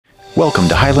Welcome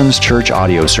to Highlands Church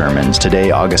Audio Sermons.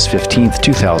 Today, August 15th,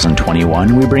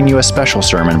 2021, we bring you a special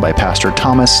sermon by Pastor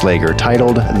Thomas Slager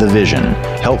titled, The Vision,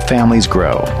 Help Families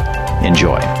Grow.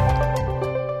 Enjoy.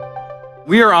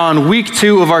 We are on week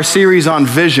 2 of our series on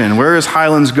vision. Where is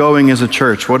Highlands going as a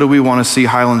church? What do we want to see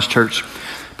Highlands Church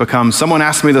become? Someone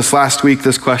asked me this last week,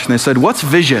 this question. They said, what's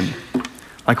vision?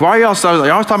 Like, why are you always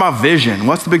talking about vision?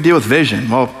 What's the big deal with vision?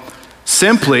 Well,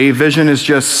 simply, vision is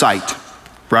just sight,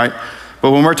 right?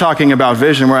 But when we're talking about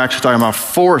vision, we're actually talking about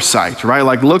foresight, right?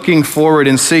 Like looking forward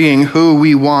and seeing who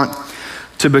we want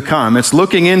to become. It's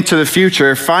looking into the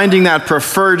future, finding that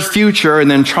preferred future, and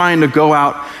then trying to go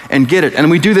out and get it. And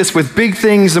we do this with big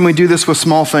things, and we do this with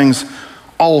small things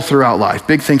all throughout life.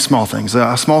 Big things, small things.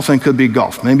 A small thing could be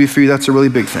golf. Maybe for you, that's a really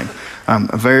big thing.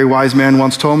 A very wise man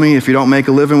once told me, if you don't make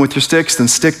a living with your sticks, then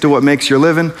stick to what makes your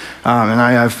living. And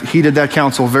I have heeded that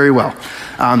counsel very well.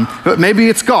 But maybe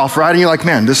it's golf, right? And you're like,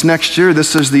 man, this next year,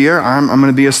 this is the year I'm going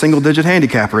to be a single-digit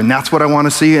handicapper, and that's what I want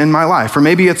to see in my life. Or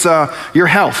maybe it's your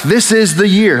health. This is the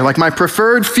year. Like my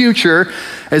preferred future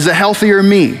is a healthier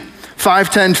me. 5,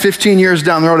 10, 15 years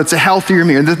down the road, it's a healthier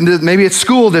me. Or maybe it's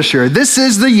school this year. This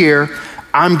is the year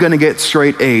I'm going to get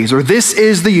straight A's. Or this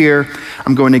is the year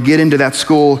I'm going to get into that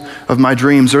school of my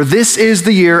dreams. Or this is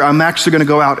the year I'm actually going to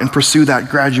go out and pursue that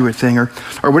graduate thing. Or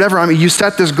whatever. I mean, you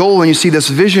set this goal and you see this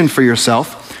vision for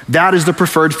yourself. That is the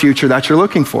preferred future that you're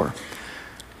looking for.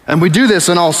 And we do this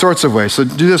in all sorts of ways. So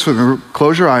do this with me.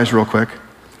 Close your eyes real quick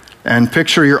and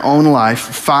picture your own life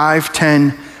 5,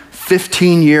 10,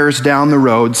 15 years down the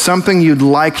road, something you'd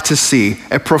like to see,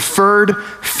 a preferred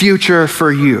future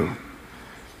for you.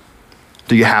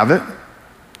 Do you have it?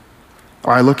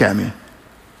 All right, look at me.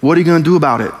 What are you going to do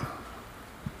about it?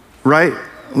 Right?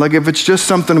 Like if it's just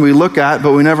something we look at,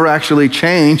 but we never actually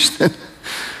change, then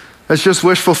that's just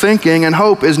wishful thinking, and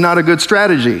hope is not a good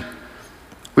strategy.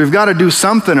 We've got to do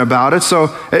something about it.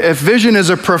 So if vision is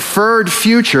a preferred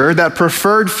future, that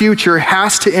preferred future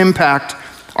has to impact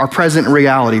our present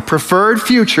reality. Preferred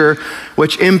future,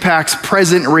 which impacts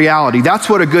present reality. That's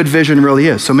what a good vision really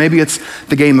is. So maybe it's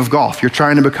the game of golf. You're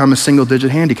trying to become a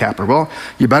single-digit handicapper. Well,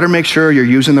 you better make sure you're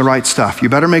using the right stuff. You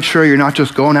better make sure you're not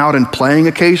just going out and playing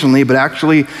occasionally, but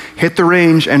actually hit the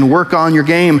range and work on your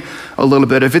game a little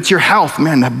bit. If it's your health,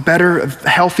 man, a better,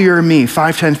 healthier me,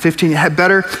 5, 10, 15,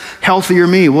 better, healthier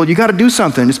me. Well, you got to do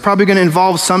something. It's probably going to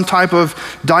involve some type of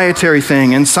dietary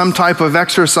thing and some type of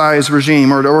exercise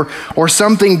regime or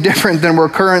something different than we're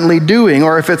currently doing.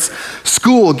 Or if it's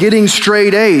school, getting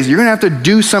straight A's, you're going to have to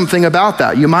do something about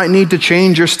that. You might need to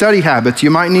change your study habits.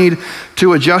 You might need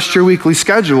to adjust your weekly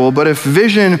schedule. But if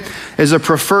vision is a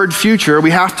preferred future, we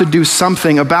have to do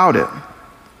something about it.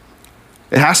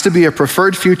 It has to be a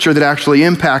preferred future that actually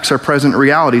impacts our present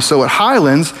reality. So at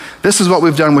Highlands, this is what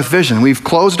we've done with vision. We've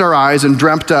closed our eyes and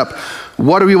dreamt up,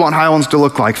 what do we want Highlands to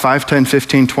look like 5, 10,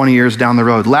 15, 20 years down the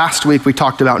road? Last week, we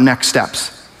talked about next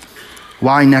steps.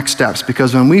 Why next steps?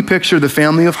 Because when we picture the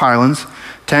family of Highlands,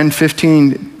 10,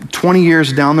 15, 20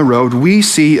 years down the road, we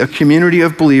see a community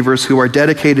of believers who are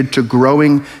dedicated to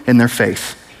growing in their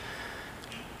faith.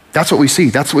 That's what we see.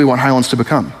 That's what we want Highlands to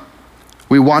become.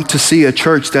 We want to see a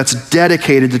church that's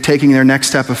dedicated to taking their next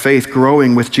step of faith,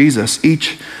 growing with Jesus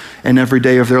each and every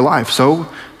day of their life. So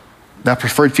that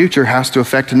preferred future has to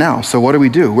affect now. So what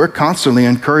do? We're constantly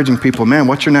encouraging people, man,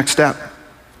 what's your next step?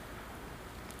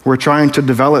 We're trying to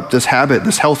develop this habit,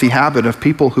 this healthy habit of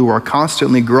people who are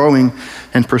constantly growing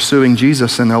and pursuing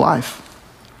Jesus in their life.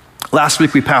 Last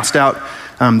week we passed out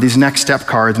these next step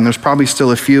cards, and there's probably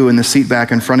still a few in the seat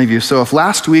back in front of you. So if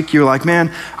last week you're like,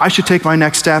 man, I should take my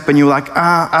next step, and you're like,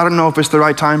 I don't know if it's the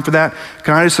right time for that,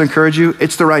 can I just encourage you?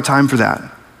 It's the right time for that.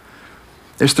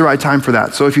 It's the right time for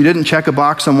that. So if you didn't check a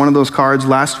box on one of those cards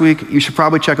last week, you should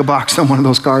probably check a box on one of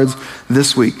those cards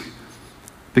this week.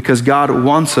 Because God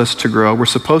wants us to grow. We're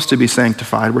supposed to be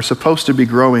sanctified. We're supposed to be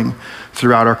growing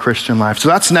throughout our Christian life. So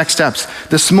that's next steps.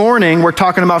 This morning, we're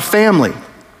talking about family.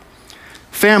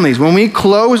 Families. When we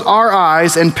close our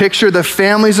eyes and picture the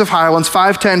families of Highlands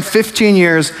 5, 10, 15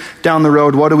 years down the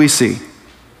road, what do we see?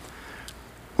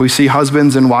 We see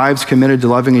husbands and wives committed to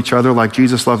loving each other like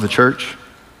Jesus loved the church.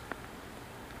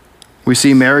 We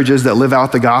see marriages that live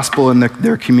out the gospel in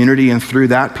their community, and through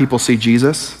that, people see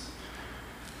Jesus.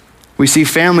 We see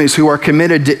families who are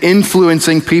committed to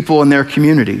influencing people in their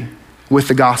community with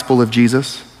the gospel of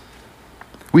Jesus.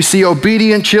 We see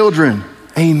obedient children.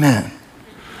 Amen.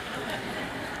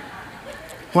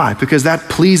 Why? Because that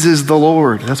pleases the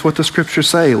Lord. That's what the scriptures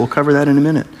say. We'll cover that in a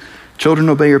minute. Children,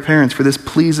 obey your parents, for this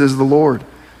pleases the Lord.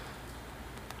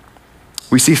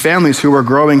 We see families who are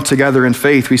growing together in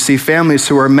faith. We see families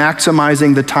who are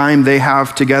maximizing the time they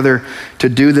have together to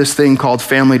do this thing called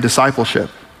family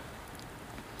discipleship.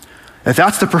 If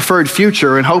that's the preferred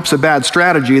future and hope's a bad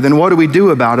strategy, then what do we do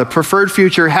about it? Preferred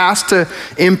future has to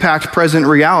impact present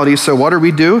reality, so what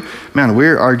do? Man, we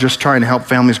are just trying to help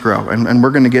families grow, and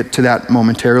we're going to get to that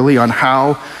momentarily on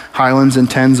how Highlands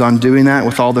intends on doing that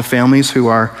with all the families who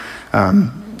are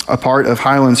a part of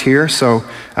Highlands here. So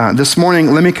this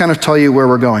morning, let me kind of tell you where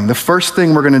we're going. The first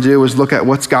thing we're going to do is look at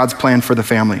what's God's plan for the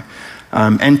family.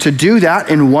 And to do that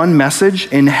in one message,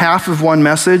 in half of one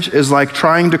message, is like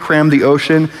trying to cram the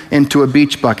ocean into a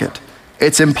beach bucket.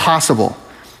 It's impossible.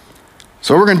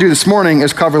 So what we're going to do this morning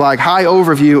is cover like high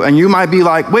overview, and you might be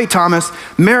like, wait, Thomas,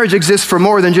 marriage exists for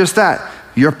more than just that.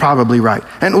 You're probably right.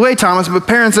 And wait, Thomas, but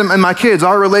parents and my kids,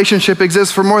 our relationship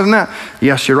exists for more than that.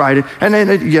 Yes, you're right.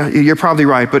 And yeah, you're probably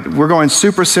right, but we're going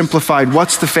super simplified.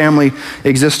 What's the family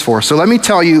exist for? So let me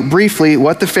tell you briefly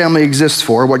what the family exists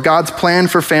for, what God's plan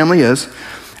for family is,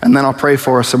 and then I'll pray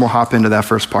for us and we'll hop into that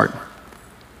first part.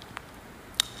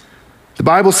 The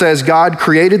Bible says God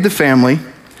created the family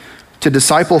to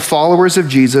disciple followers of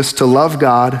Jesus, to love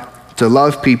God, to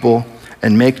love people,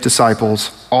 and make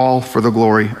disciples, all for the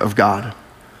glory of God.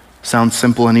 Sounds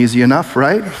simple and easy enough,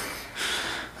 right?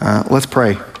 Let's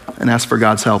pray and ask for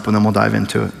God's help, and then we'll dive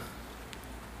into it.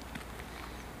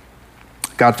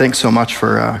 God, thanks so much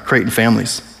for creating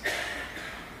families.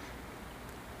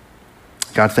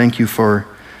 God, thank you for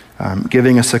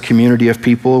giving us a community of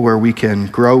people where we can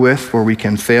grow with, where we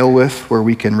can fail with, where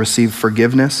we can receive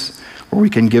forgiveness, where we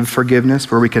can give forgiveness,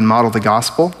 where we can model the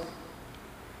gospel.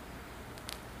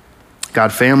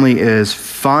 God, family is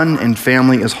fun and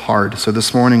family is hard. So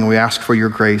this morning we ask for your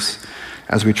grace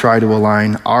as we try to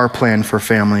align our plan for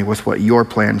family with what your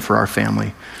plan for our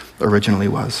family originally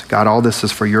was. God, all this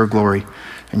is for your glory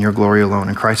and your glory alone.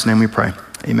 In Christ's name we pray.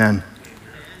 Amen.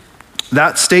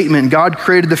 That statement, God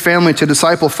created the family to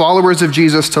disciple followers of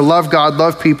Jesus, to love God,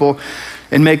 love people,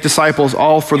 and make disciples,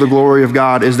 all for the glory of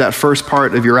God, is that first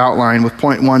part of your outline, with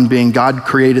point one being God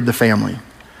created the family.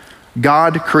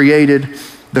 God created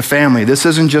the family. This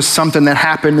isn't just something that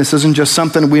happened. This isn't just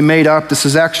something we made up. This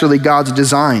is actually God's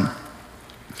design.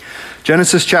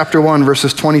 Genesis chapter 1,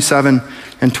 verses 27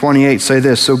 and 28 say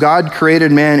this: So God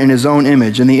created man in his own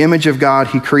image. In the image of God,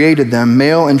 he created them.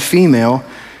 Male and female,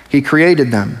 he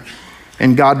created them.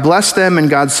 And God blessed them, and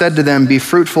God said to them, Be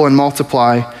fruitful and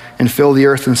multiply, and fill the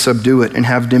earth and subdue it, and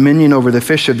have dominion over the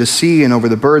fish of the sea, and over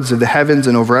the birds of the heavens,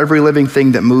 and over every living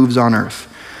thing that moves on earth.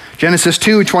 Genesis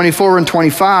 2, 24 and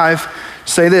 25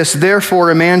 say this: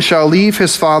 Therefore a man shall leave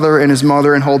his father and his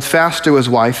mother and hold fast to his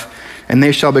wife, and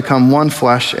they shall become one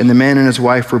flesh. And the man and his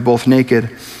wife were both naked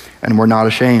and were not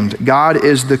ashamed. God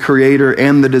is the creator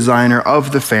and the designer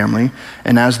of the family.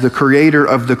 And as the creator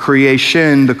of the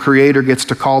creation, the creator gets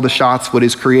to call the shots what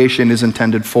his creation is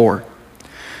intended for.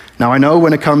 Now, I know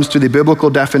when it comes to the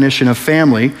biblical definition of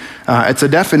family, it's a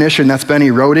definition that's been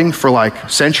eroding for like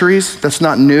centuries. That's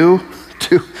not new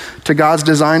to God's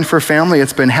design for family.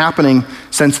 It's been happening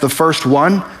since the first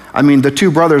one. I mean, the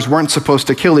two brothers weren't supposed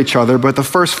to kill each other, but the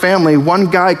first family, one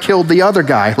guy killed the other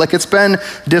guy. Like, it's been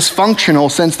dysfunctional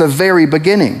since the very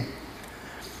beginning.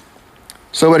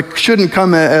 So it shouldn't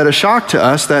come at a shock to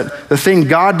us that the thing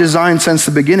God designed since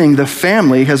the beginning, the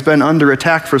family, has been under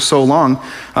attack for so long.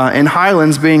 In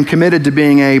Highlands, being committed to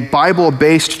being a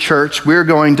Bible-based church, we're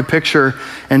going to picture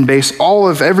and base all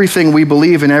of everything we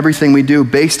believe and everything we do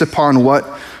based upon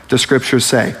what the scriptures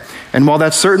say. And while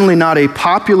that's certainly not a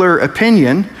popular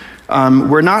opinion,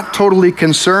 we're not totally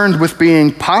concerned with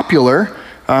being popular.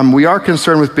 We are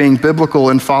concerned with being biblical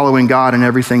and following God in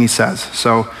everything he says.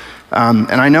 So, and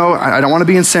I know I don't want to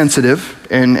be insensitive,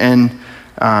 and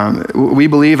we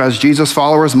believe as Jesus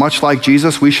followers, much like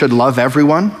Jesus, we should love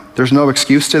everyone. There's no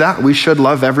excuse to that. We should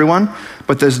love everyone,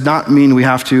 but does not mean we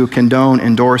have to condone,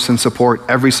 endorse, and support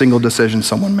every single decision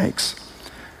someone makes.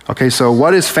 Okay, so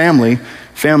what is family?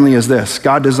 Family is this: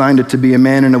 God designed it to be a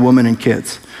man and a woman and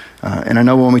kids. And I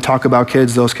know when we talk about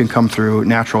kids, those can come through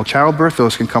natural childbirth,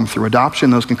 those can come through adoption,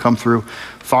 those can come through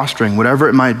fostering, whatever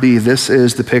it might be. This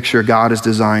is the picture God has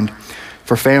designed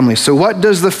for family. So what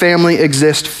does the family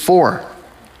exist for?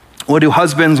 What do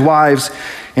husbands, wives,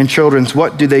 and children,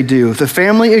 what do they do? The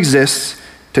family exists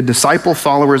to disciple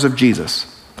followers of Jesus.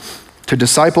 To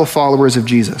disciple followers of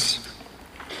Jesus.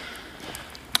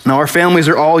 Now, our families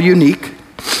are all unique.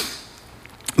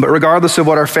 But regardless of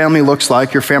what our family looks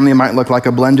like, your family might look like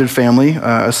a blended family,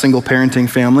 a single parenting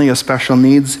family, a special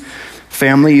needs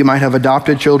family. You might have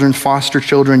adopted children, foster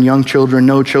children, young children,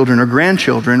 no children, or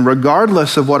grandchildren.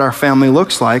 Regardless of what our family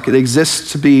looks like, it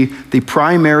exists to be the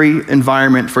primary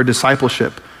environment for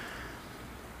discipleship.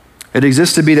 It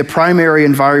exists to be the primary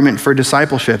environment for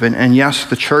discipleship. And yes,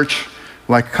 the church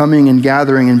Like coming and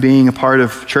gathering and being a part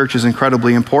of church is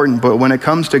incredibly important, but when it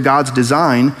comes to God's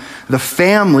design, the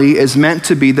family is meant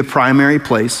to be the primary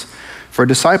place for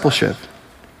discipleship.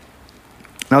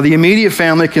 Now, the immediate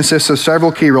family consists of several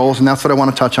key roles, and that's what I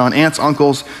want to touch on. Aunts,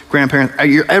 uncles, grandparents,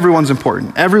 everyone's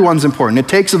important. Everyone's important. It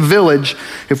takes a village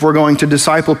if we're going to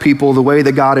disciple people the way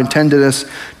that God intended us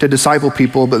to disciple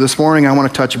people. But this morning, I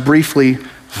want to touch briefly,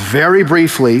 very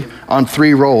briefly, on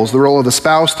three roles: the role of the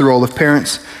spouse, the role of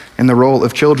parents, and the role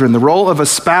of children. The role of a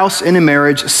spouse in a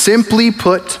marriage, simply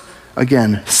put,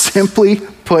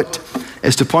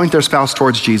 is to point their spouse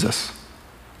towards Jesus.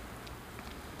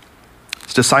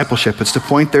 It's discipleship. It's to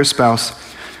point their spouse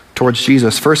towards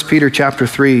Jesus. 1 Peter chapter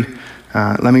 3,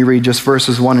 let me read just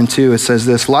verses 1 and 2. It says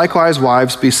this: "Likewise,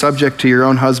 wives, be subject to your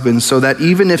own husbands, so that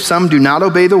even if some do not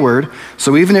obey the word,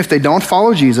 so even if they don't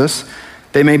follow Jesus,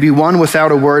 they may be won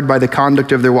without a word by the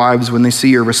conduct of their wives when they see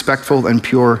your respectful and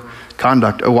pure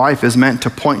conduct." A wife is meant to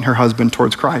point her husband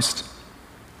towards Christ.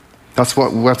 That's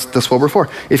what we're for.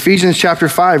 Ephesians chapter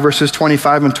 5, verses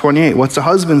 25 and 28. What's a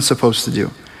husband supposed to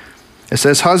do? It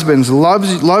says, "Husbands,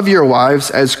 love your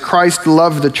wives as Christ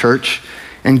loved the church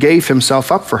and gave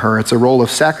himself up for her." It's a role of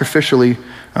sacrificially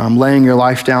laying your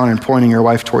life down and pointing your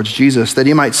wife towards Jesus, that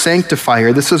he might sanctify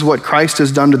her. This is what Christ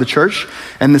has done to the church,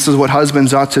 and this is what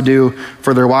husbands ought to do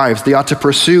for their wives. They ought to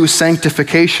pursue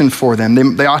sanctification for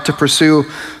them. They ought to pursue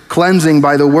cleansing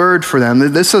by the word for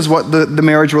them. This is what the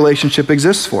marriage relationship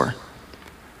exists for,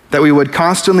 that we would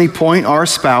constantly point our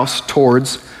spouse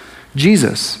towards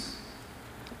Jesus.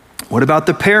 What about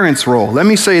the parent's role? Let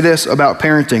me say this about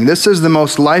parenting. This is the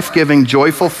most life-giving,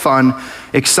 joyful, fun,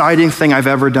 exciting thing I've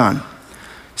ever done.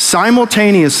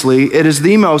 Simultaneously, it is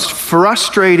the most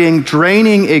frustrating,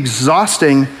 draining,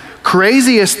 exhausting,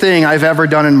 craziest thing I've ever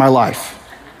done in my life.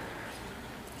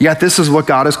 Yet this is what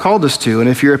God has called us to. And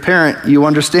if you're a parent, you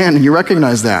understand and you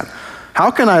recognize that.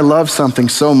 How can I love something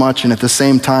so much and at the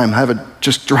same time have it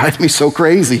just drive me so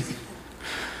crazy?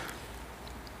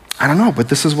 I don't know, but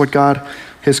this is what God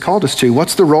has called us to.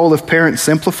 What's the role of parents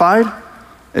simplified?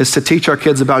 Is to teach our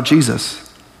kids about Jesus,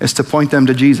 is to point them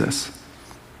to Jesus.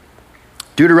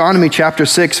 Deuteronomy chapter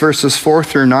 6, verses 4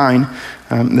 through 9,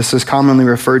 this is commonly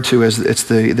referred to as, it's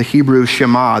the Hebrew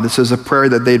Shema. This is a prayer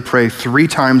that they'd pray 3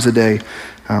 times a day,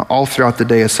 all throughout the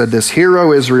day. It said this: "Hear,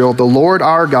 O Israel, the Lord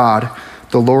our God,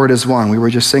 the Lord is one." We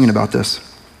were just singing about this.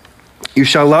 "You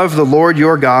shall love the Lord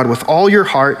your God with all your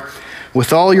heart,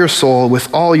 with all your soul,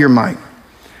 with all your might.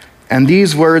 And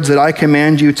these words that I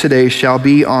command you today shall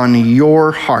be on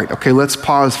your heart." Okay, let's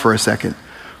pause for a second.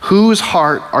 Whose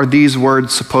heart are these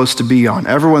words supposed to be on?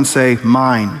 Everyone say,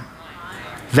 mine.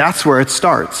 That's where it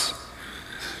starts.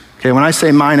 Okay, when I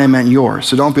say mine, I meant yours.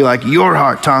 So don't be like, your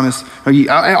heart, Thomas.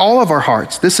 All of our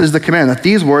hearts. This is the command, that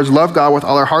these words, love God with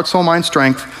all our heart, soul, mind,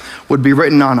 strength, would be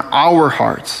written on our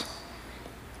hearts.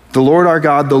 The Lord our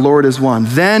God, the Lord is one.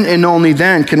 Then and only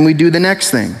then can we do the next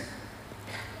thing.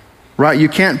 Right? You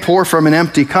can't pour from an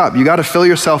empty cup. You got to fill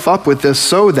yourself up with this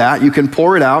so that you can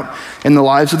pour it out in the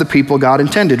lives of the people God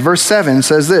intended. Verse 7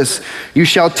 says this: "You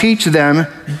shall teach them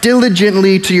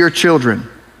diligently to your children."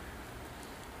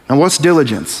 Now, what's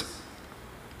diligence?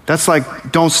 That's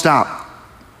like, don't stop.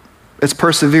 It's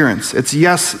perseverance. It's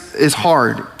yes is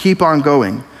hard. Keep on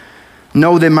going.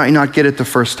 No, they might not get it the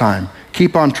first time.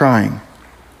 Keep on trying.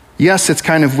 Yes, it's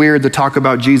kind of weird to talk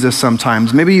about Jesus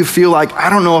sometimes. Maybe you feel like,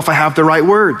 I don't know if I have the right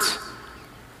words.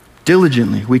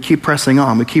 Diligently, we keep pressing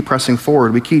on. We keep pressing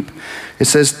forward. It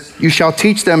says, "You shall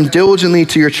teach them diligently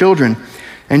to your children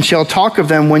and shall talk of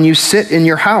them when you sit in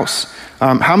your house."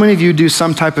 How many of you do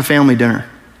some type of family dinner?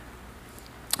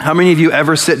 How many of you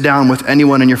ever sit down with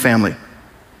anyone in your family?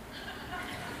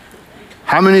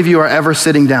 How many of you are ever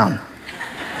sitting down?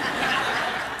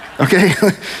 Okay,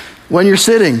 when you're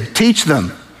sitting, teach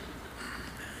them.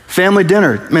 Family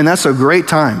dinner, man, that's a great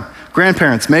time.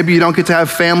 Grandparents, maybe you don't get to have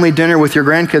family dinner with your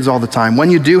grandkids all the time. When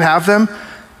you do have them,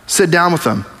 sit down with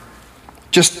them.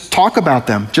 Just talk about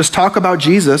them. Just talk about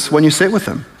Jesus when you sit with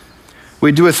them.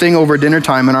 We do a thing over dinner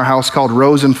time in our house called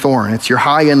Rose and Thorn. It's your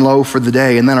high and low for the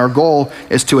day, and then our goal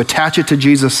is to attach it to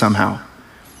Jesus somehow.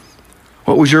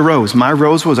 What was your rose? My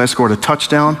rose was I scored a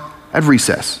touchdown at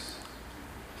recess.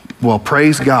 Well,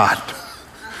 praise God.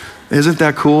 Isn't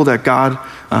that cool that God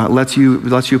lets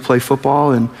you play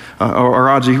football? And or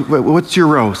Audrey, what's your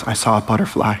rose? I saw a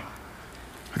butterfly.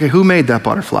 Okay, who made that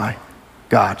butterfly?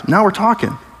 God. Now we're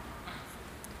talking.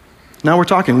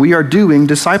 We are doing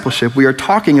discipleship. We are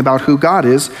talking about who God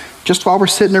is just while we're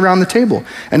sitting around the table.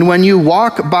 And when you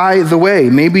walk by the way,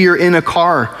 maybe you're in a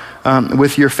car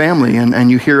with your family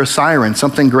and you hear a siren.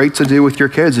 Something great to do with your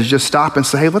kids is just stop and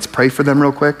say, hey, let's pray for them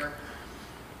real quick.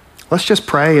 let's just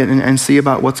pray and see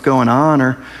about what's going on.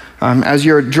 Or as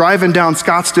you're driving down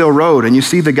Scottsdale Road and you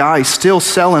see the guy still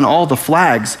selling all the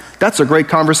flags, that's a great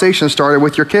conversation starter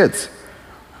with your kids.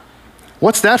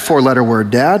 What's that four-letter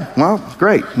word, Dad? Well,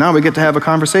 great. Now we get to have a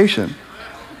conversation.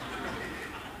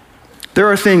 There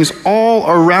are things all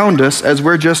around us as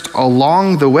we're just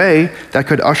along the way that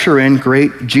could usher in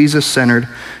great Jesus-centered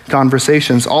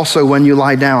conversations. Also, when you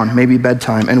lie down, maybe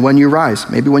bedtime, and when you rise,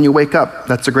 maybe when you wake up,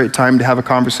 that's a great time to have a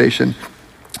conversation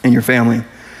in your family.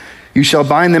 You shall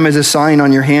bind them as a sign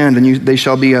on your hand, and they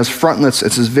shall be as frontlets.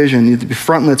 It's his vision. You be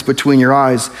frontlets between your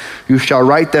eyes. You shall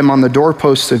write them on the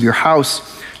doorposts of your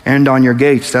house and on your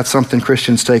gates. That's something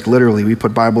Christians take literally. We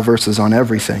put Bible verses on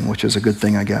everything, which is a good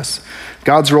thing, I guess.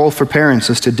 God's role for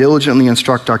parents is to diligently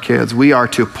instruct our kids. We are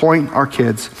to point our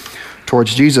kids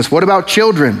towards Jesus. What about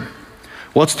children?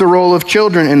 What's the role of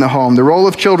children in the home? The role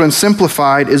of children,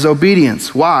 simplified, is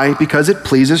obedience. Why? Because it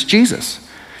pleases Jesus.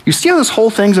 You see how this whole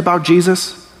thing's about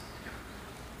Jesus?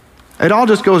 It all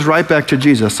just goes right back to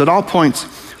Jesus. It all points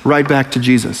right back to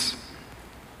Jesus.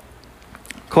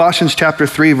 Colossians chapter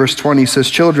 3, verse 20 says,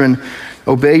 children,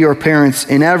 obey your parents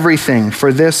in everything,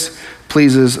 for this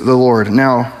pleases the Lord.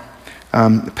 Now,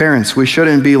 parents, we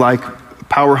shouldn't be like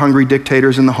power-hungry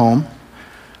dictators in the home.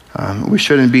 We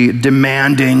shouldn't be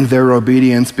demanding their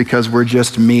obedience because we're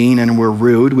just mean and we're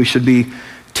rude. We should be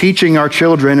teaching our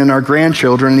children and our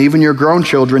grandchildren and even your grown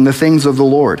children the things of the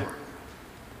Lord.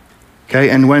 Okay,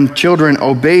 and when children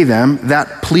obey them,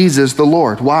 that pleases the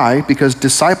Lord. Why? Because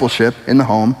discipleship in the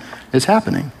home is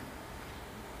happening.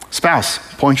 Spouse,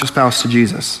 point your spouse to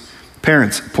Jesus.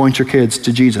 Parents, point your kids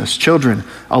to Jesus. Children,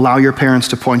 allow your parents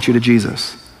to point you to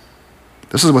Jesus.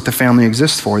 This is what the family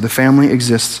exists for. The family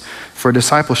exists for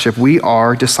discipleship. We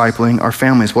are discipling our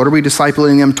families. What are we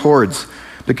discipling them towards?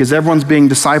 Because everyone's being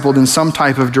discipled in some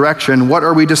type of direction. What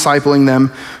are we discipling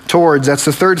them towards? That's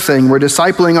the third thing. We're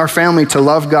discipling our family to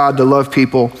love God, to love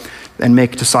people, and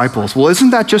make disciples. Well,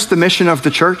 isn't that just the mission of the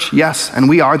church? Yes, and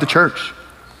we are the church.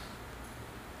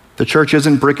 The church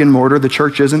isn't brick and mortar. The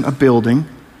church isn't a building.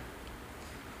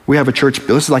 We have a church.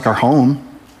 This is like our home.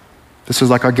 This is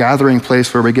like our gathering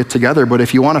place where we get together. But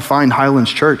if you want to find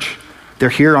Highlands Church, they're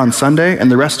here on Sunday,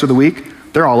 and the rest of the week,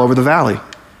 they're all over the valley.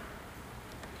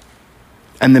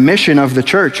 And the mission of the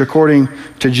church, according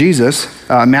to Jesus,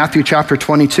 Matthew chapter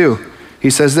 22, he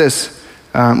says this.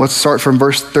 Let's start from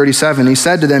verse 37. He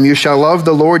said to them, you shall love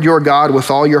the Lord your God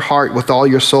with all your heart, with all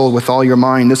your soul, with all your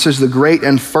mind. This is the great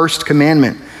and first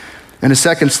commandment. And the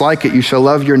second's like it, you shall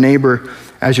love your neighbor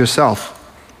as yourself.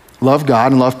 Love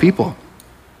God and love people.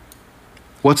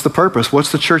 What's the purpose?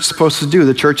 What's the church supposed to do?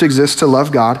 The church exists to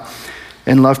love God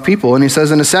and love people. And he says,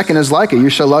 and the second is like it, you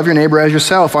shall love your neighbor as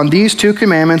yourself. On these two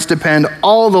commandments depend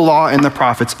all the law and the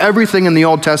prophets. Everything in the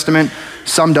Old Testament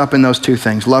summed up in those two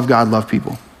things. Love God, love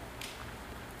people.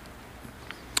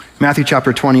 Matthew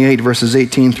chapter 28, verses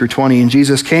 18 through 20. And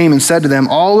Jesus came and said to them,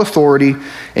 all authority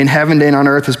in heaven and on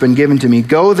earth has been given to me.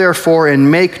 Go therefore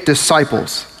and make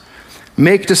disciples.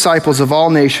 Make disciples of all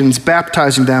nations,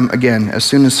 baptizing them. Again, as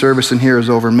soon as service in here is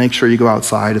over, make sure you go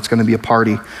outside. It's going to be a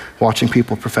party watching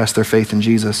people profess their faith in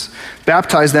Jesus.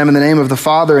 Baptize them in the name of the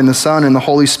Father and the Son and the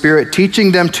Holy Spirit,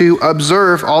 teaching them to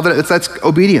observe all that, that's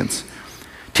obedience.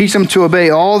 Teach them to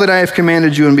obey all that I have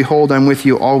commanded you, and behold, I'm with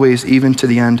you always, even to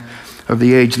the end of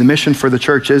the age. The mission for the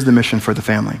church is the mission for the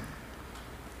family.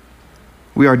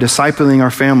 We are discipling our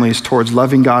families towards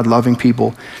loving God, loving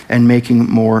people, and making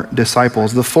more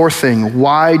disciples. The fourth thing,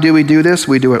 why do we do this?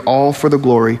 We do it all for the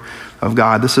glory of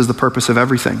God. This is the purpose of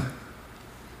everything.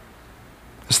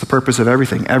 It's the purpose of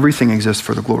everything. Everything exists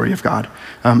for the glory of God.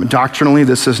 Doctrinally,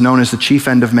 this is known as the chief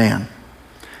end of man.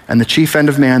 And the chief end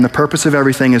of man, the purpose of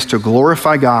everything, is to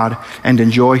glorify God and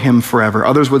enjoy him forever.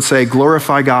 Others would say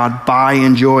glorify God by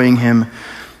enjoying him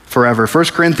forever. 1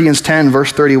 Corinthians 10,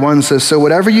 verse 31 says, so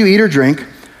whatever you eat or drink,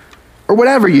 or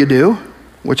whatever you do,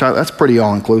 that's pretty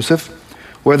all-inclusive,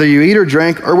 whether you eat or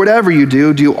drink, or whatever you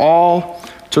do, do all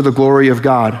to the glory of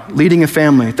God. Leading a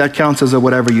family, that counts as a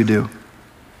whatever you do.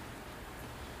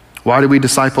 Why do we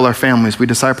disciple our families? We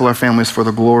disciple our families for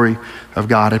the glory of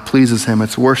God. It pleases him.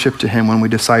 It's worship to him when we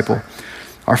disciple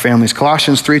our families.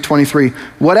 Colossians 3:23,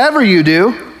 whatever you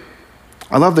do,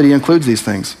 I love that he includes these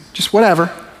things. Just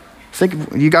whatever.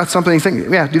 Think you got something, think,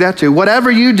 yeah, do that too.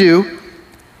 Whatever you do,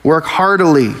 work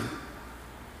heartily,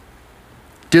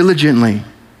 diligently,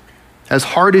 as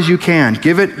hard as you can.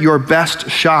 Give it your best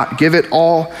shot. Give it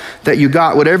all that you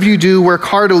got. Whatever you do, work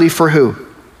heartily for who?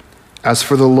 As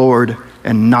for the Lord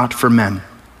and not for men.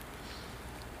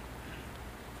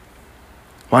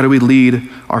 Why do we lead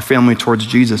our family towards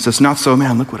Jesus? It's not so,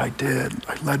 man, look what I did.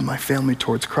 I led my family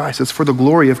towards Christ. It's for the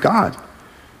glory of God.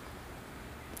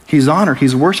 He's honored,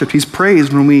 he's worshiped, he's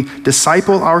praised when we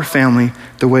disciple our family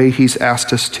the way he's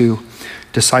asked us to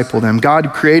disciple them.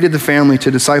 God created the family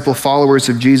to disciple followers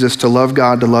of Jesus, to love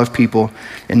God, to love people,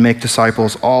 and make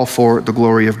disciples, all for the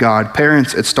glory of God.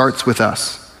 Parents, it starts with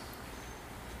us.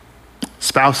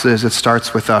 Spouses, it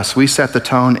starts with us. We set the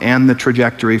tone and the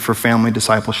trajectory for family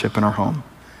discipleship in our home.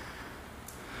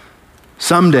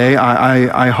 Someday,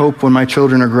 I hope when my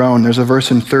children are grown, there's a verse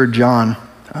in 3 John,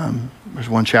 there's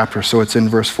one chapter, so it's in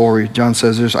verse 4, where John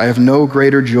says this, I have no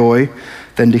greater joy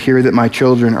than to hear that my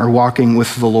children are walking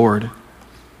with the Lord.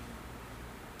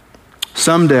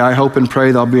 Someday, I hope and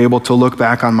pray that I'll be able to look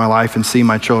back on my life and see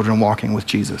my children walking with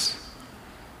Jesus.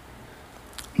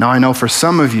 Now, I know for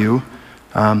some of you,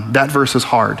 that verse is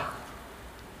hard,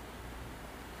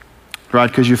 right?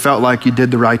 Because you felt like you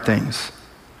did the right things.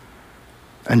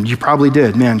 And you probably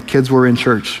did. Man, kids were in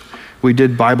church. We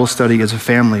did Bible study as a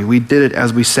family. We did it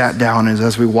as we sat down, and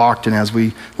as we walked, and as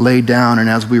we laid down, and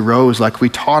as we rose. Like, we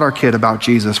taught our kid about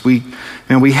Jesus. We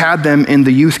had them in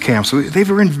the youth camps. They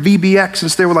were in VBX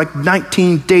since they were like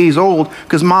 19 days old,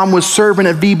 because mom was serving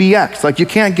at VBX. Like, you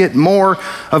can't get more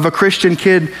of a Christian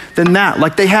kid than that.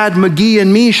 Like, they had McGee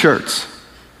and Me shirts.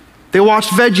 They watched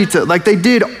VeggieTales. Like, they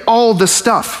did all the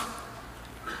stuff.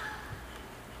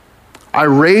 I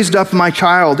raised up my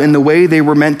child in the way they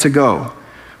were meant to go,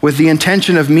 with the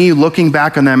intention of me looking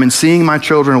back on them and seeing my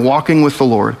children walking with the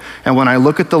Lord. And when I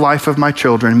look at the life of my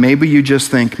children, maybe you just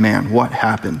think, man, what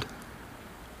happened?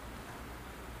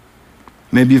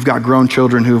 Maybe you've got grown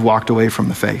children who've walked away from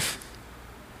the faith.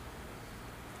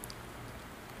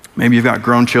 Maybe you've got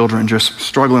grown children just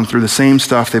struggling through the same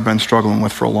stuff they've been struggling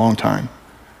with for a long time.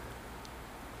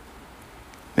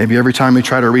 Maybe every time we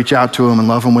try to reach out to them and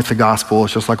love them with the gospel,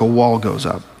 it's just like a wall goes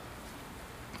up.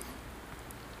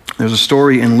 There's a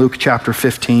story in Luke chapter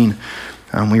 15.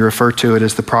 We refer to it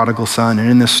as the prodigal son.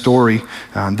 And in this story,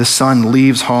 this son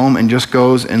leaves home and just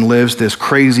goes and lives this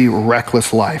crazy,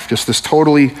 reckless life, just this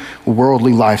totally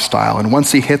worldly lifestyle. And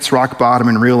once he hits rock bottom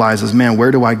and realizes, man,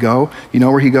 where do I go? You know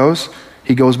where he goes?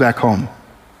 He goes back home.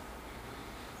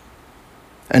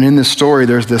 And in this story,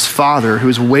 there's this father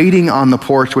who's waiting on the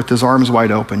porch with his arms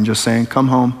wide open, just saying, come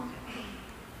home,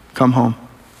 come home.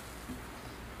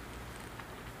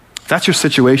 If that's your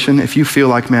situation, if you feel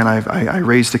like, man, I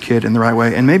raised a kid in the right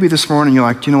way, and maybe this morning you're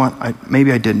like, you know what,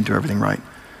 maybe I didn't do everything right.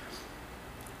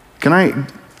 Can I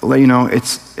let you know,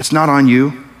 it's not on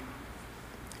you.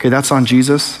 Okay, that's on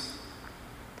Jesus.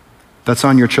 That's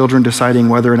on your children deciding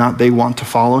whether or not they want to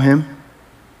follow him.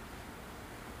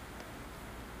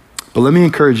 But let me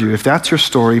encourage you, if that's your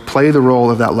story, play the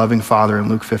role of that loving father in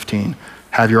Luke 15.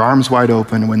 Have your arms wide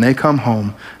open when they come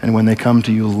home, and when they come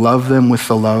to you, love them with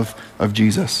the love of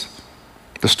Jesus.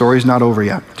 The story's not over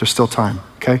yet. There's still time,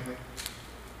 okay?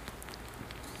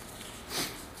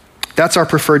 That's our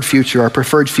preferred future. Our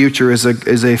preferred future is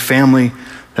a family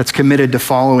that's committed to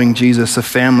following Jesus, a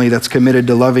family that's committed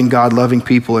to loving God, loving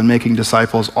people, and making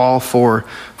disciples, all for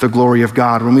the glory of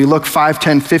God. When we look 5,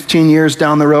 10, 15 years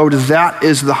down the road, that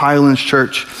is the Highlands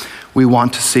Church we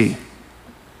want to see.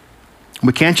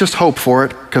 We can't just hope for it,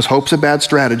 because hope's a bad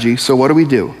strategy. So what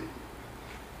do?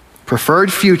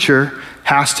 Preferred future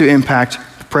has to impact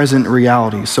present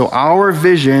reality. So our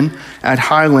vision at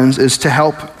Highlands is to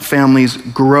help families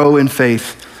grow in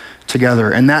faith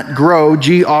together. And that grow,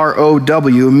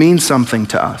 G-R-O-W, means something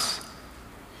to us.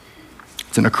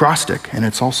 It's an acrostic, and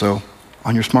it's also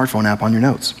on your smartphone app on your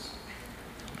notes.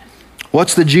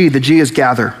 What's the G? The G is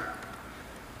gather.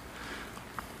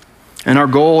 And our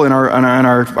goal and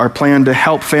our plan to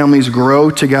help families grow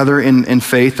together in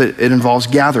faith, it involves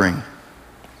gathering.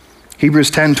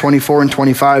 Hebrews 10, 24 and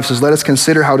 25 says, let us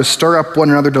consider how to stir up one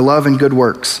another to love and good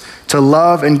works. To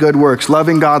love and good works,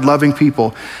 loving God, loving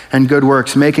people, and good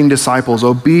works, making disciples,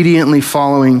 obediently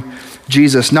following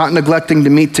Jesus, not neglecting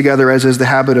to meet together as is the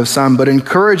habit of some, but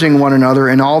encouraging one another,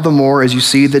 and all the more as you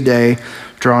see the day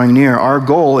drawing near. Our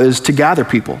goal is to gather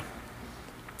people,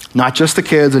 not just the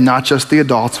kids and not just the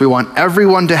adults. We want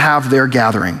everyone to have their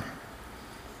gathering,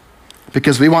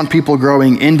 because we want people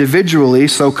growing individually,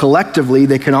 so collectively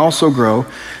they can also grow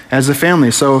as a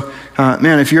family. So,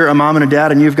 man, if you're a mom and a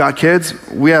dad and you've got kids,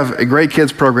 we have a great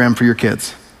kids program for your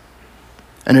kids.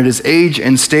 And it is age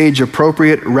and stage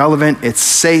appropriate, relevant, it's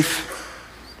safe.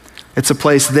 It's a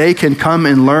place they can come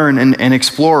and learn and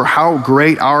explore how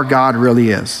great our God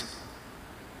really is.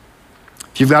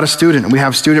 If you've got a student, we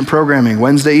have student programming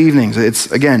Wednesday evenings. It's,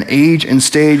 again, age and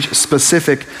stage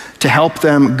specific to help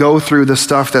them go through the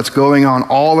stuff that's going on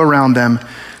all around them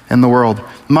in the world.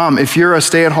 Mom, if you're a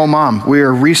stay-at-home mom, we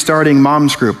are restarting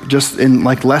Mom's Group just in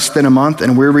like less than a month,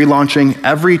 and we're relaunching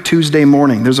every Tuesday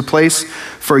morning. There's a place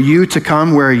for you to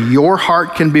come where your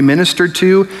heart can be ministered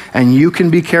to and you can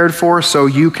be cared for so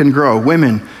you can grow.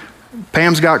 Women,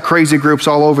 Pam's got crazy groups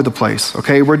all over the place,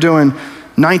 okay? We're doing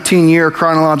 19-year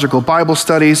chronological Bible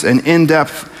studies and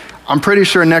in-depth. I'm pretty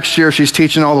sure next year she's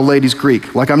teaching all the ladies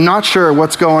Greek. Like, I'm not sure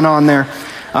what's going on there.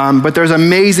 But there's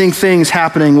amazing things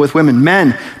happening with women.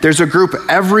 Men, there's a group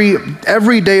every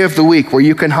day of the week where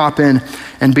you can hop in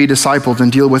and be discipled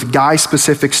and deal with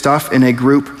guy-specific stuff in a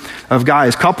group of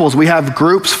guys. Couples, we have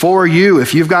groups for you.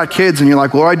 If you've got kids and you're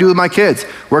like, what do I do with my kids?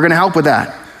 We're going to help with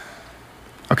that.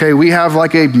 Okay, we have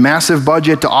like a massive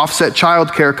budget to offset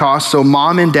childcare costs so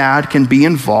mom and dad can be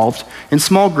involved in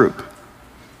small group.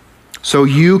 So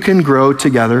you can grow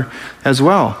together as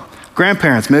well.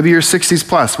 Grandparents, maybe you're 60s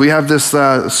plus. We have this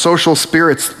social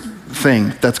spirits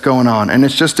thing that's going on. And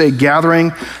it's just a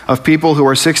gathering of people who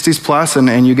are 60s plus,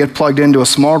 and you get plugged into a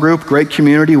small group, great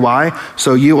community. Why?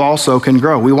 So you also can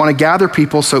grow. We want to gather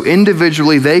people so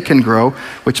individually they can grow,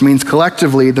 which means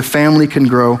collectively the family can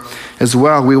grow as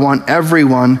well. We want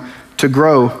everyone to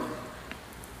grow.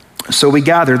 So we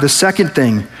gather. The second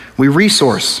thing, we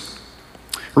resource.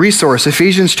 Resource.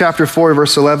 Ephesians chapter 4,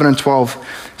 verse 11 and 12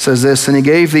 says this, and he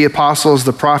gave the apostles,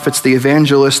 the prophets, the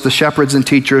evangelists, the shepherds and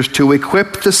teachers to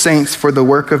equip the saints for the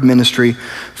work of ministry,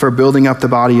 for building up the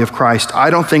body of Christ. I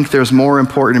don't think there's more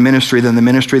important ministry than the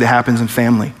ministry that happens in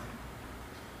family.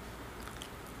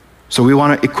 So we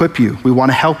want to equip you. We want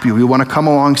to help you. We want to come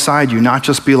alongside you, not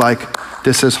just be like,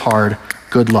 this is hard.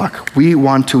 Good luck. We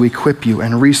want to equip you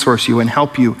and resource you and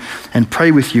help you and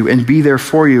pray with you and be there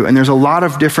for you. And there's a lot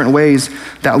of different ways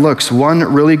that looks. One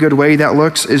really good way that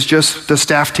looks is just the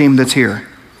staff team that's here.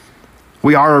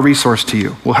 We are a resource to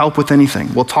you. We'll help with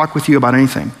anything. We'll talk with you about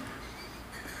anything.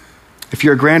 If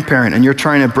you're a grandparent and you're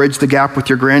trying to bridge the gap with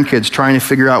your grandkids, trying to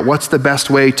figure out what's the best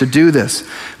way to do this,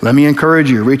 let me encourage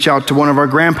you, reach out to one of our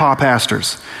grandpa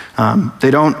pastors.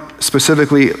 They don't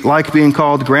specifically like being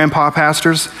called grandpa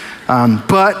pastors,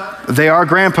 but they are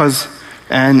grandpas,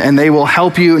 and they will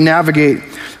help you navigate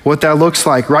what that looks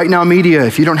like. Right Now Media,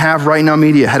 if you don't have Right Now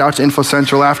Media, head out to Info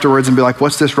Central afterwards and be like,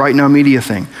 what's this Right Now Media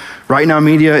thing? Right Now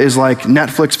Media is like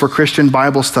Netflix for Christian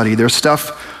Bible study. There's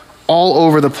stuff all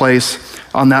over the place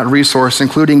on that resource,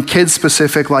 including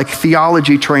kids-specific like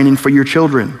theology training for your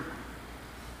children.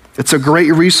 It's a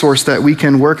great resource that we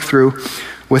can work through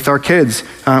with our kids.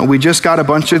 We just got a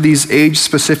bunch of these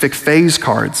age-specific phase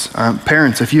cards.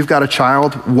 Parents, if you've got a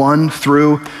child 1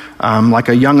 through like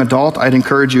a young adult, I'd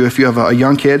encourage you, if you have a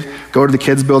young kid, go to the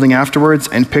kids building afterwards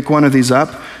and pick one of these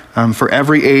up for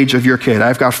every age of your kid.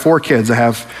 I've got 4 kids. I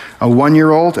have a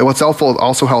 1-year-old. What's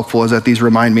also helpful is that these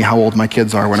remind me how old my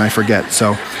kids are when I forget.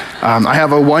 So I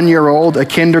have a 1-year-old, a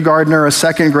kindergartner, a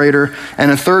 2nd grader,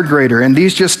 and a 3rd grader. And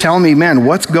these just tell me, man,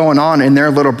 what's going on in their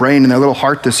little brain and their little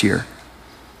heart this year.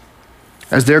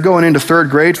 As they're going into 3rd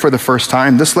grade for the first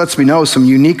time, this lets me know some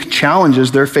unique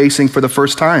challenges they're facing for the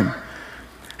first time,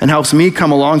 and helps me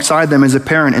come alongside them as a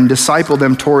parent and disciple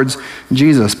them towards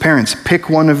Jesus. Parents, pick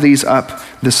one of these up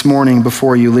this morning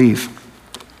before you leave.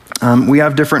 We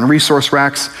have different resource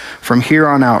racks from here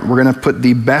on out. We're going to put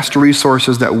the best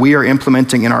resources that we are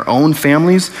implementing in our own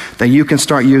families that you can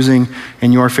start using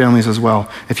in your families as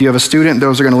well. If you have a student,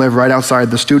 those are going to live right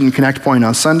outside the Student Connect Point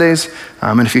on Sundays.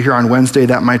 And if you're here on Wednesday,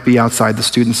 that might be outside the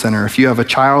Student Center. If you have a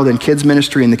child in kids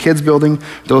ministry in the kids building,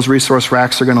 those resource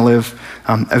racks are going to live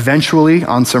eventually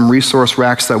on some resource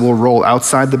racks that will roll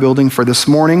outside the building. For this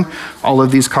morning, all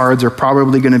of these cards are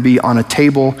probably going to be on a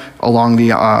table along the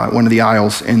one of the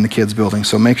aisles in the kids building.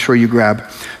 So make sure you grab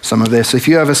some of this. If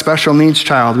you have a special needs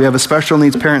child, we have a special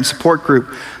needs parent support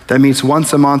group that meets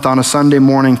once a month on a Sunday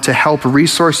morning to help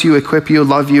resource you, equip you,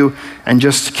 love you, and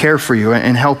just care for you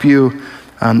and help you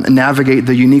navigate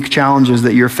the unique challenges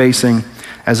that you're facing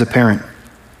as a parent.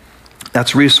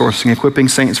 That's resourcing, equipping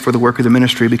saints for the work of the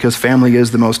ministry, because family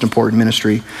is the most important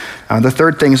ministry. The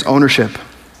third thing is ownership.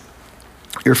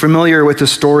 You're familiar with the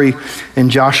story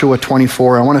in Joshua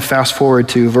 24. I want to fast forward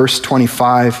to verse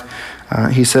 25.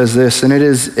 He says this, and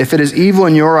if it is evil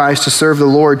in your eyes to serve the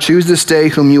Lord, choose this day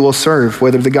whom you will serve,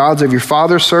 whether the gods of your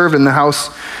fathers served in the house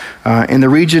in the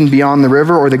region beyond the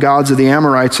river, or the gods of the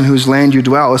Amorites in whose land you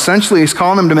dwell. Essentially, he's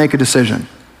calling them to make a decision.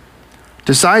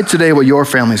 Decide today what your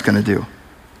family's going to do.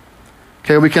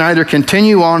 Okay, we can either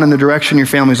continue on in the direction your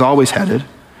family's always headed.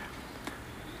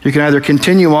 You can either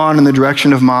continue on in the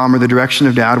direction of mom or the direction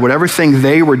of dad, whatever thing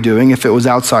they were doing if it was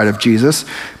outside of Jesus.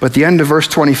 But at the end of verse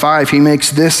 25, he makes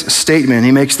this statement,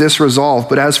 he makes this resolve.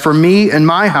 But as for me and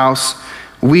my house,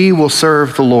 we will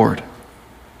serve the Lord.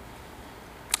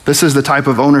 This is the type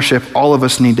of ownership all of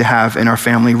us need to have in our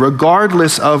family,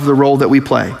 regardless of the role that we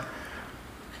play.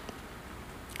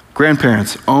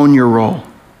 Grandparents, own your role.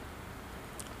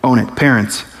 Own it.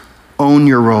 Parents, own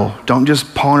your role. Don't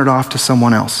just pawn it off to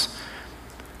someone else.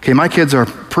 Okay, my kids are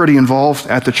pretty involved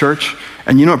at the church,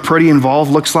 and you know what pretty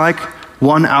involved looks like?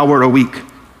 1 hour a week.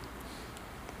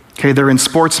 Okay, they're in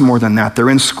sports more than that. They're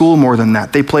in school more than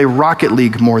that. They play Rocket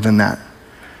League more than that.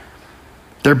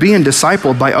 They're being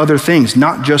discipled by other things,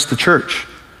 not just the church.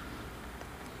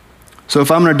 So if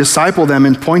I'm going to disciple them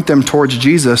and point them towards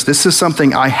Jesus, this is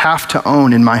something I have to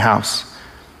own in my house.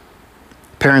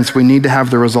 Parents, we need to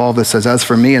have the resolve that says, as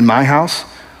for me and my house,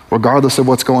 regardless of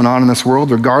what's going on in this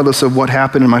world, regardless of what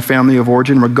happened in my family of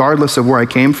origin, regardless of where I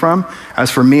came from,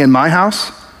 as for me and my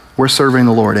house, we're serving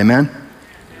the Lord. Amen?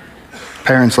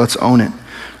 Parents, let's own it.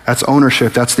 That's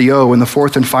ownership. That's the O. And the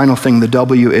fourth and final thing, the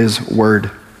W, is word.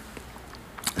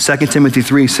 2 Timothy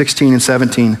 3:16 and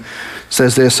 17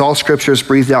 says this, all scripture is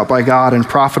breathed out by God and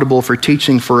profitable for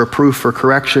teaching, for reproof, for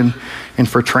correction, and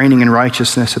for training in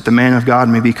righteousness, that the man of God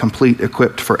may be complete,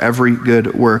 equipped for every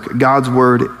good work. God's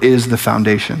word is the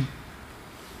foundation.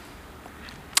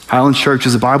 Highlands Church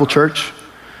is a Bible church.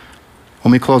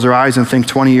 When we close our eyes and think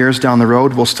 20 years down the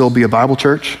road, we'll still be a Bible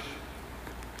church.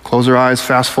 Close our eyes,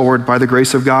 fast forward by the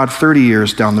grace of God 30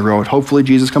 years down the road. Hopefully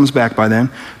Jesus comes back by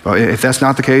then. But if that's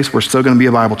not the case, we're still going to be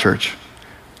a Bible church.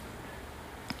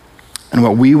 And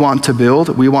what we want to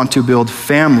build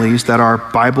families that are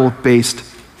Bible-based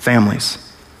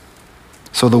families.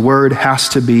 So the word has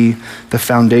to be the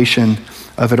foundation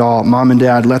of it all. Mom and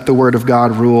dad, let the word of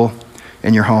God rule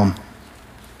in your home.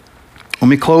 When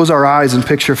we close our eyes and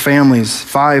picture families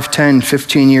 5, 10,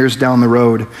 15 years down the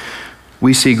road,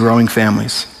 we see growing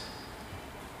families.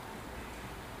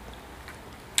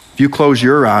 If you close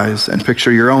your eyes and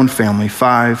picture your own family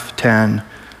 5, 10,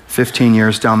 15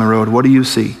 years down the road, what do you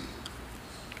see?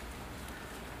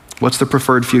 What's the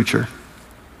preferred future?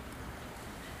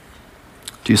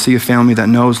 Do you see a family that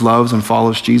knows, loves, and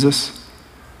follows Jesus?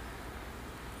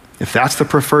 If that's the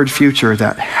preferred future,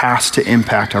 that has to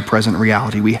impact our present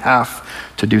reality. We have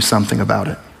to do something about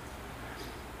it.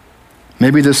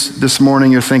 Maybe this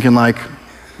morning you're thinking like,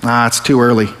 it's too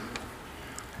early.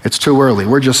 It's too early.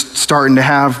 We're just starting to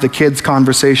have the kids'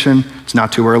 conversation. It's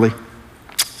not too early.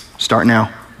 Start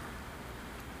now.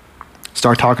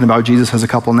 Start talking about Jesus as a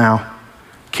couple now.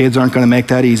 Kids aren't going to make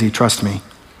that easy, trust me.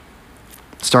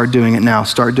 Start doing it now.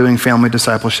 Start doing family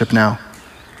discipleship now.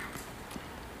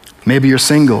 Maybe you're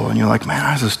single and you're like,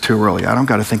 man, this is too early. I don't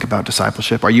got to think about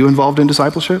discipleship. Are you involved in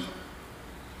discipleship?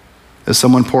 Is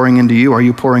someone pouring into you? Are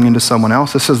you pouring into someone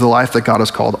else? This is the life that God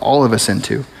has called all of us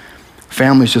into.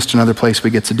 Family's just another place we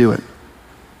get to do it.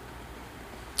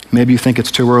 Maybe you think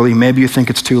it's too early. Maybe you think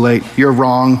it's too late. You're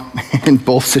wrong in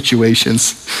both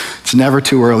situations. It's never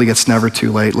too early. It's never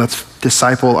too late. Let's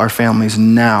disciple our families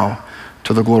now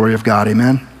to the glory of God.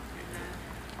 Amen.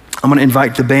 I'm going to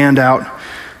invite the band out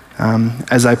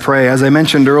as I pray. As I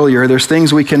mentioned earlier, there's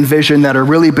things we can vision that are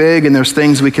really big, and there's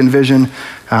things we can vision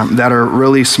that are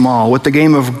really small. What the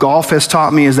game of golf has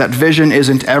taught me is that vision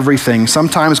isn't everything.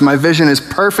 Sometimes my vision is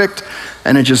perfect,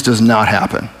 and it just does not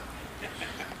happen.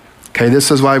 Okay,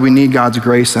 this is why we need God's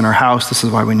grace in our house. This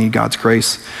is why we need God's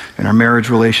grace in our marriage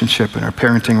relationship, in our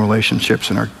parenting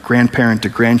relationships, in our grandparent to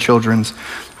grandchildren's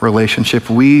relationship.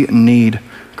 We need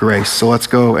grace. So let's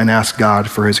go and ask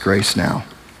God for his grace now.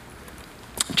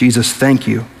 Jesus, thank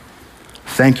you.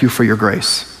 Thank you for your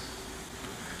grace.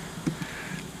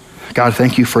 God,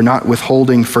 thank you for not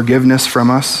withholding forgiveness from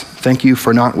us. Thank you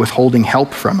for not withholding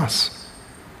help from us.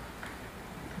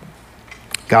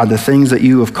 God, the things that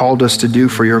you have called us to do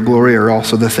for your glory are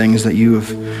also the things that you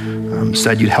have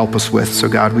said you'd help us with. So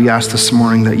God, we ask this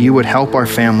morning that you would help our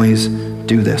families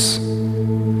do this.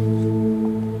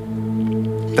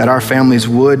 That our families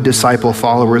would disciple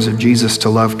followers of Jesus to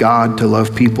love God, to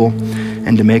love people,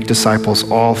 and to make disciples,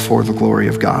 all for the glory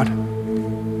of God.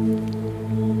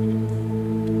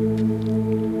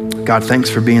 God, thanks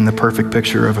for being the perfect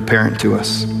picture of a parent to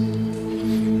us.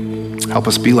 Help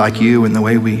us be like you in the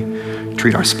way we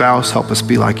treat our spouse. Help us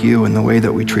be like you in the way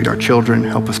that we treat our children.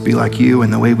 Help us be like you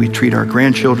in the way we treat our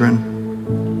grandchildren.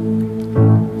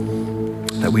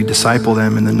 That we disciple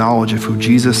them in the knowledge of who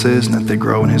Jesus is, and that they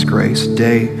grow in his grace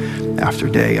day after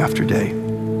day after day.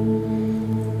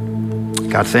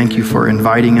 God, thank you for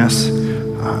inviting us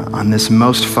on this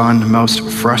most fun, most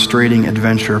frustrating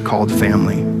adventure called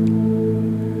family.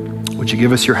 Would you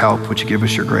give us your help? Would you give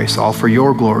us your grace? All for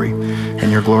your glory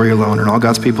and your glory alone. And all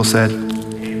God's people said,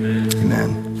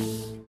 amen.